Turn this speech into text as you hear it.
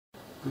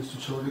То есть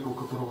у человека, у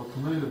которого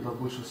туннели, да,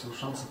 больше всего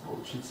шансов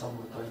получить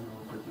самую тайную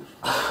поддержку.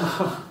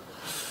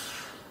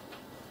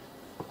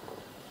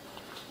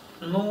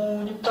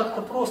 Ну, не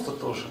так-то просто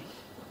тоже.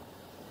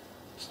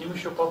 С ним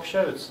еще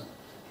пообщаются.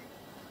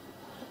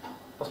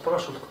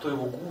 Поспрашивают, кто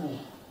его гуру.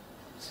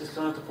 Если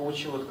он это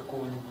получил от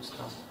какого-нибудь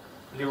там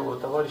левого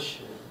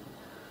товарища.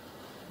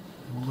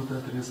 Могут и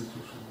отрезать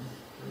уши,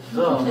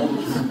 да? Да,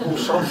 могут по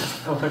ушам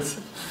давать.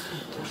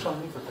 По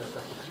ушам не так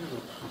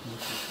утрирую.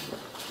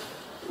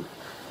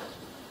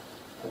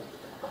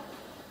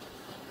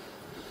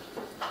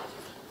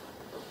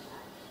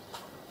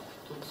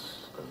 Тут,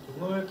 как бы,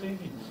 ну это и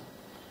видно.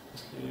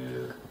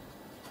 Если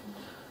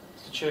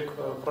человек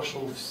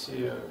прошел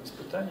все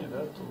испытания,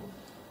 да, то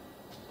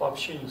по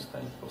общению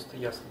станет просто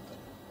ясно.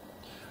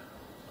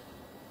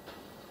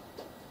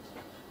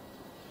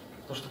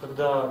 Потому что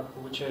когда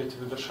получаете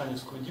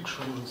видаршаневскую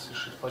дикшу, нужно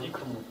совершить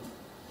парикраму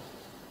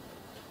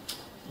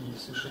и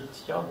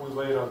совершить ягу и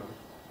вайрагу.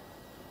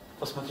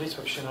 Посмотреть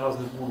вообще на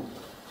разных гуру,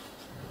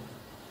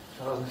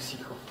 на разных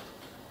ситхов.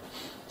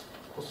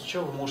 После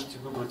чего вы можете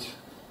выбрать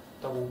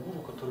того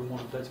гуру, который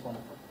может дать вам.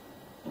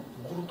 Ну,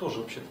 гуру тоже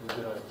вообще-то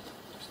выбирают.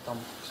 То есть там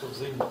все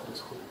взаимно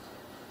происходит.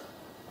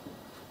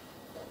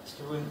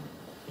 Если вы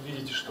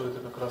видите, что это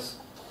как раз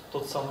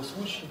тот самый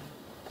случай,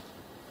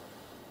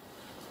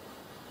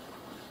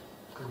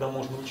 когда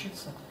можно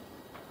учиться,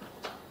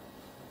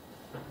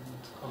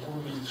 а гуру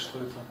видит, что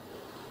это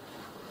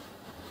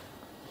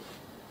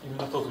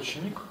именно тот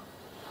ученик,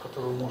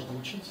 которого можно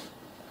учить,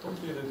 то он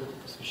передает это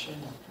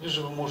посвящение. Или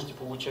же вы можете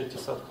получать и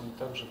садханы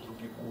также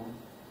других гуру.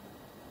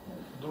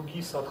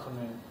 Другие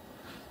садханы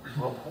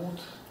вабхут,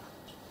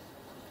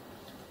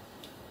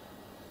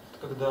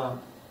 когда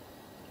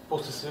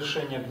после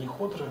совершения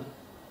агнихотры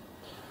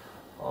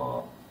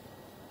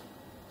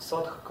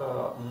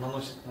садхака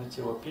наносит на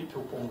тело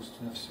пепел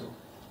полностью на все,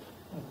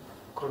 ну,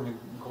 кроме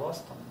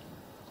глаз, там,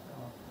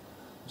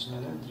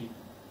 джнанендри,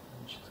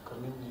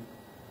 карнендри,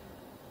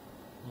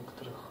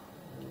 некоторых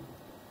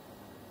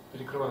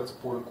перекрываются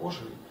поры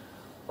кожи, и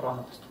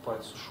прана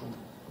поступает в сушуму.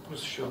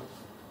 Плюс еще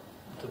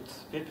этот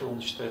пепел,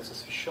 он считается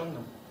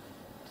освященным,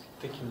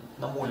 таким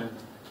намоленным.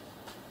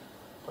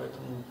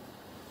 Поэтому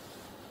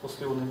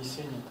после его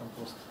нанесения там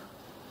просто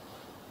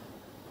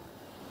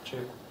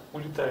человек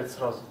улетает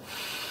сразу.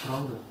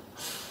 Правда?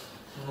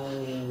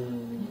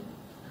 Ну,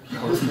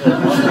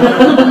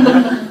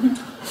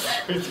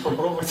 хотите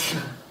попробовать?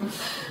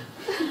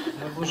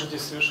 Но лучше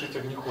здесь совершить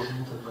огнеход.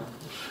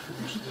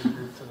 Потому что здесь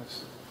будет это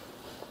все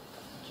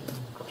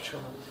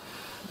копченое.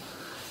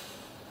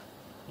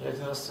 Я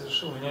один раз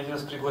совершил, меня один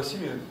раз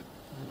пригласили,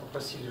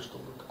 попросили,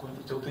 чтобы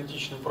какую-нибудь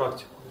аутентичную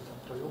практику я там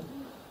провел.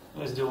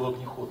 Я сделал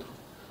огнеход.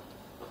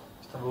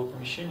 Там было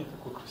помещение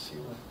такое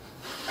красивое.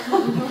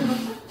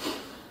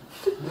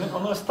 Ну,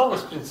 оно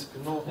осталось, в принципе,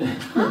 но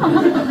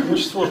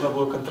очень сложно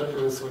было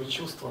контролировать свои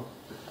чувства.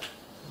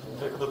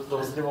 Я когда туда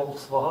возливал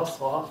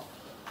свага,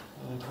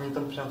 они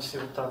там прям все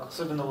вот так.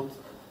 Особенно вот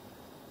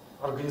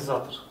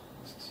организатор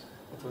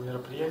этого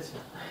мероприятия.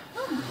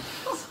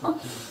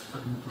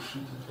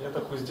 Я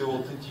такой сделал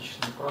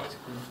аутентичную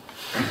практику.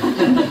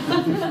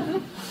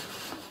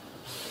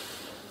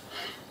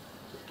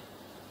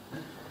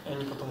 И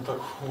они потом так...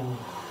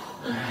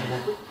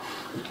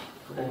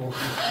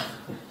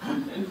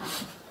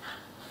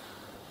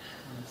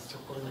 С тех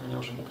пор они меня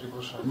уже не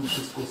приглашают.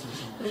 Лучше с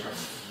космосом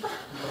общаться. Да,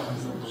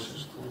 лучше,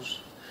 что лучше.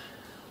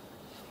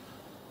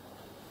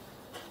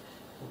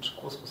 Лучше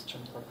космос,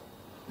 чем так.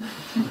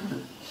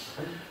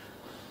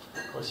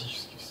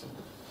 Классически все.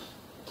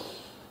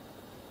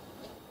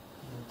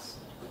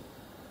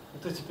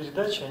 Вот эти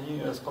передачи,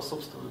 они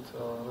способствуют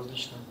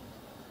различным,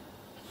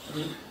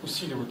 они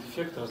усиливают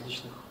эффект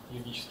различных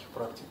йогических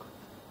практик.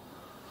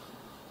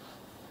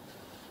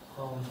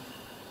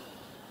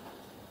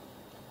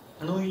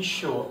 Ну и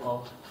еще,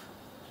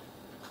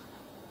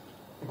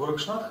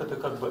 Горакшнатх — это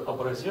как бы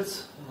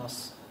образец у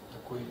нас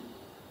такой,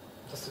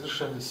 это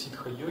совершенный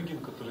ситха-йогин,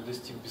 который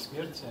достиг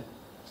бессмертия,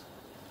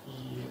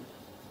 и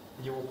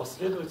его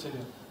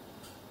последователи,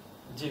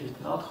 9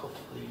 надхов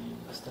и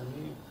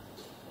остальные,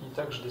 они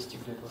также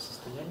достигли этого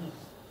состояния.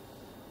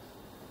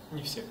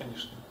 Не все,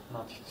 конечно,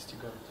 надхи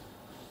достигают,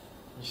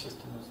 не все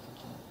становятся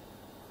такими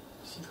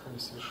ситхами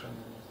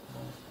совершенными,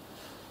 но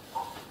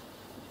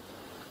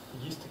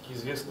есть такие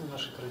известные в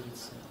нашей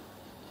традиции.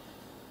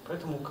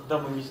 Поэтому, когда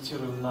мы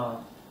медитируем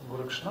на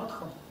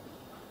Горакшнатха,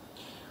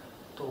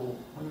 то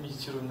мы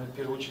медитируем в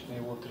первую очередь на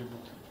его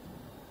атрибуты.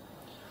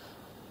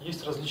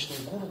 Есть различные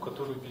гуру,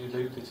 которые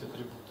передают эти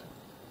атрибуты.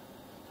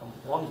 Там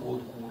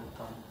Вангот гуру,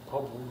 там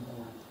Бабут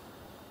гуру,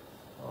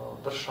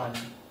 Даршани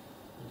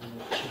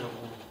или Чира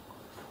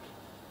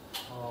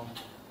гуру,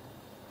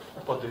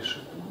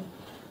 Упадеши гуру,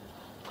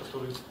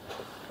 который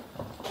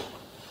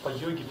по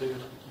йоге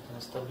дает какие-то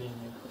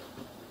наставления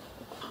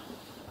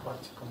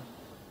практикам.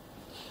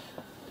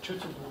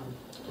 Чоти гуру,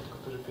 тот,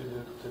 который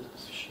передает вот это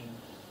посвящение.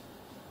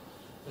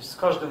 То есть с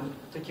каждым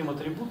таким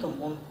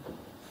атрибутом он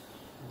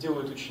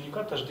делает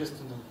ученика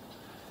тождественным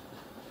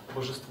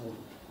божеству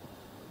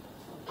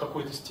в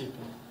какой-то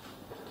степени.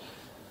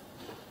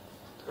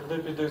 Когда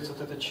передается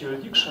вот эта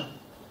чира-дикша,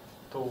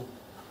 то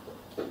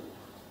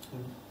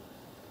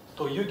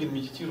йогин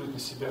медитирует на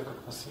себя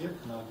как на свет,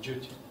 на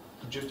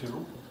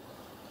джоти-рупу.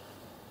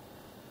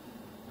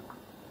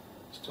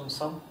 То есть он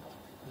сам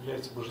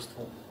является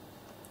божеством.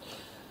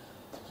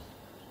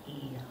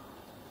 И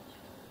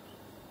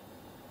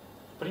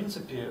в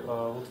принципе,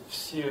 вот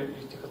все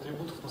этих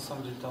атрибутов, на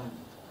самом деле, там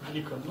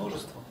великое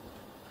множество,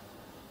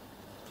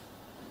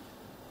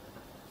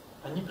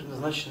 они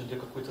предназначены для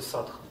какой-то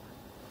садханы.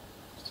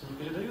 То есть они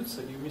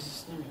передаются, и вместе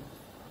с ними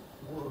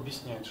гуру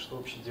объясняет, что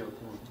вообще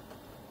делать нужно.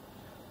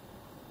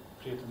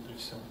 При этом, при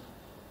всем.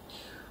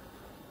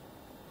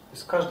 И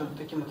с каждым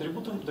таким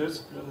атрибутом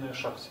дается определенная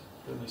шакти,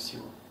 определенная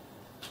сила.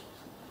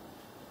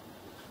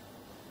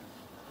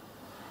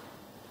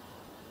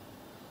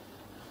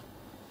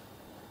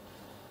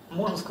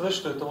 Можно сказать,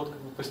 что это вот как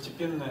бы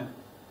постепенное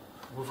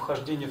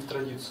вхождение в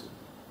традицию.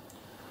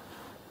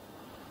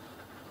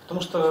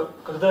 Потому что,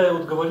 когда я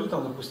вот говорю,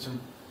 там, допустим,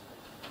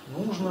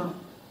 нужно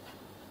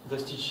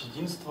достичь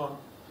единства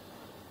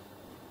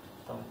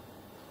там,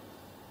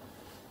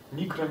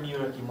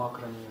 микромира и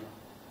макромира,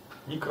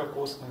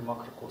 микрокосма и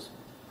макрокосма.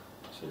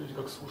 Все люди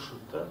как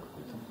слушают, да,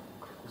 какой там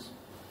микрокосм.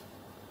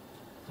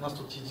 У нас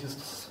тут единство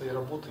со своей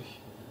работой,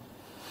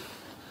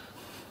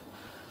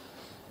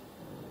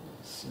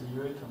 с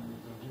семьей там,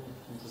 и другими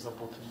какими-то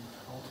заботами.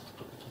 А вот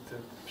тут про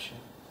какие-то вообще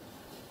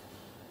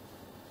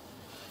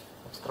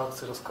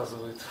абстракции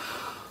рассказывает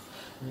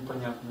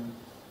непонятные.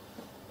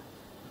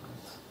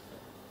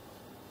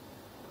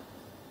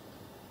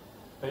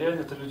 А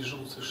реально-то люди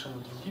живут совершенно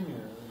другими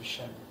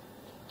вещами.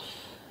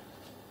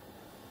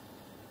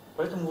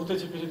 Поэтому вот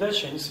эти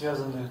передачи, они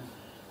связаны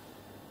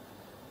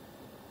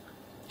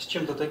с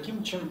чем-то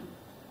таким, чем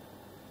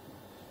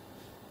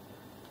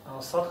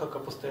садхака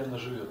постоянно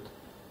живет.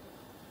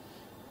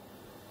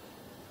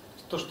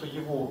 То, что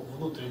его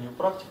внутреннюю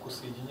практику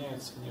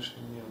соединяет с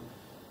внешним миром.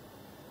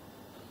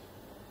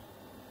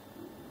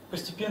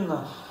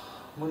 Постепенно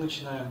мы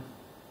начинаем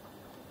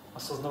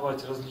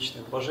осознавать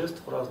различных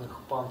божеств в разных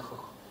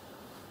пантхах.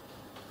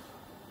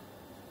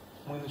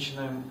 Мы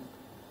начинаем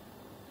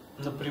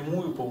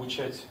напрямую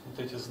получать вот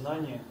эти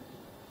знания,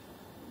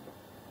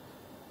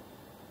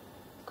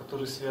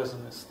 которые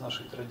связаны с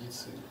нашей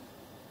традицией.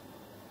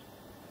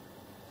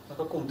 На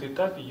каком-то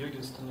этапе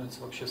йогин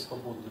становится вообще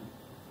свободным.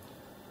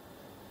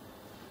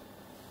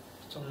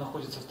 Он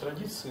находится в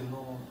традиции,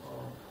 но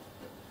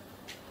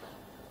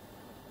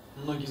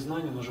многие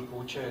знания он уже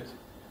получает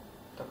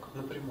так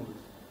напрямую.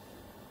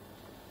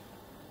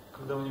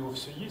 Когда у него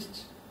все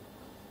есть,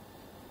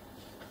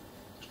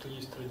 что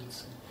есть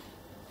традиции,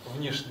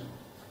 внешнего,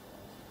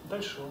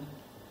 дальше он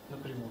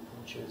напрямую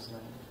получает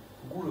знания.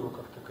 Гуру его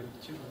как-то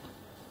корректирует.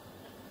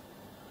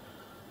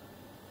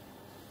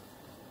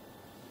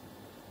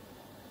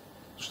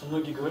 Потому что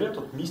многие говорят,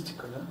 вот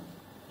мистика, да,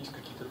 есть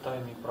какие-то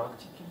тайные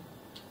практики.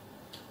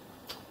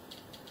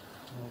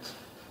 Вот.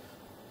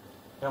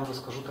 Я вам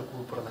расскажу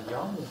такую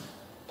пранаяму.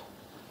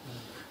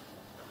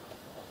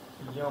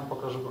 Я вам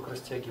покажу, как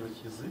растягивать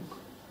язык.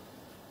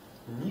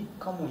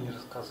 Никому не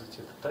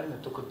рассказывайте это тайны,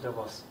 только для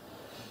вас.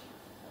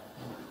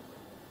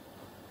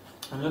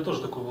 У меня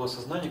тоже такое было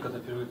сознание, когда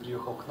впервые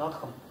приехал к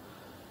Натхам.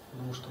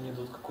 Думаю, что мне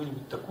дадут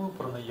какую-нибудь такую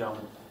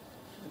пранаяму,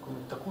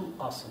 какую-нибудь такую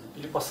асану,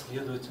 или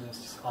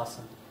последовательность из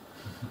асан,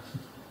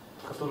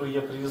 которую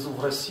я привезу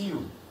в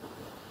Россию.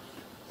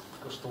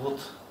 Так что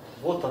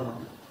вот она.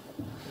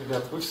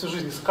 Ребят, вы всю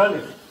жизнь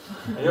искали,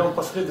 а я вам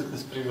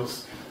последовательность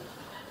привез.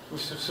 Вы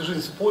всю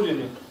жизнь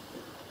спорили.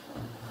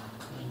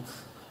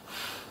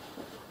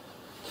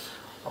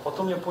 А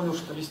потом я понял,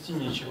 что вести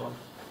нечего.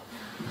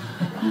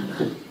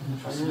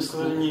 Они мне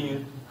сказали: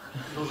 нет,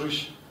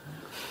 дружище,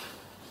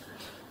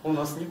 у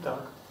нас не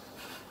так.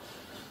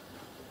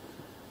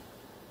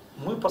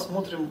 Мы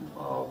посмотрим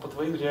по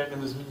твоим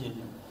реальным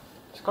изменениям.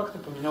 То есть как ты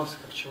поменялся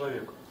как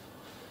человек.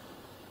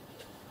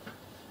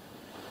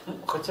 Ну,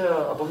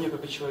 хотя обо мне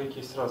как о человеке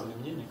есть разные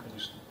мнения,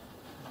 конечно.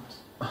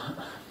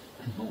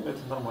 Ну,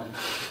 это нормально.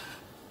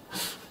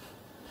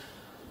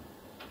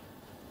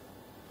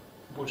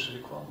 Больше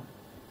рекламы.